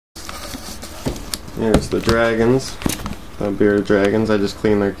Here's the dragons, the bearded dragons. I just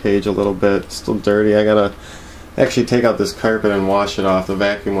cleaned their cage a little bit. It's still dirty. I gotta actually take out this carpet and wash it off. The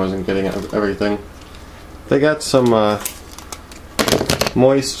vacuum wasn't getting everything. They got some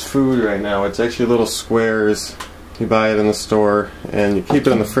moist food right now. It's actually little squares. You buy it in the store and you keep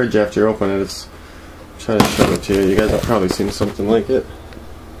it in the fridge after you open it. I'm trying to show it to you. You guys have probably seen something like it.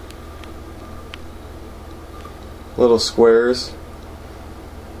 Little squares.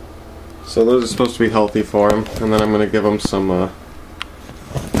 So those are supposed to be healthy for them. And then I'm going to give them some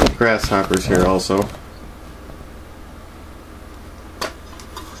grasshoppers here also.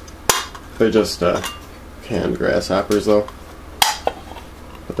 They're just canned grasshoppers though,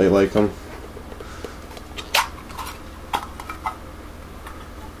 but they like them.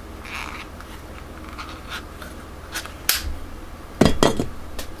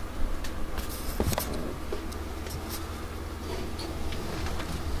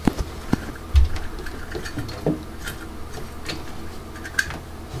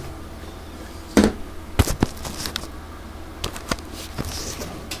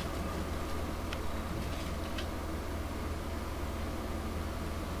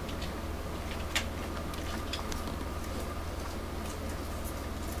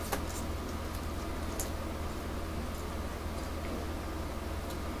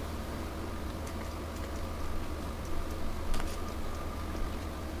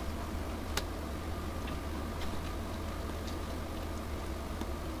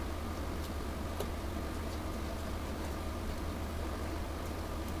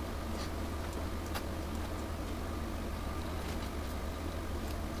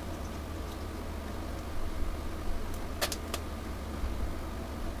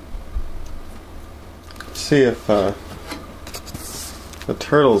 See if the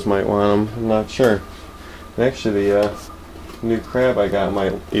turtles might want them. I'm not sure. And actually, the new crab I got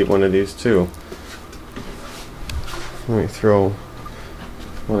might eat one of these too. Let me throw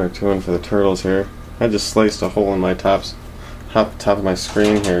one or two in for the turtles here. I just sliced a hole in my top of my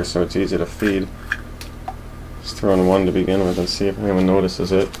screen here, so it's easy to feed. Just throw in one to begin with and see if anyone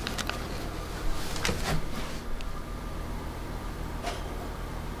notices it.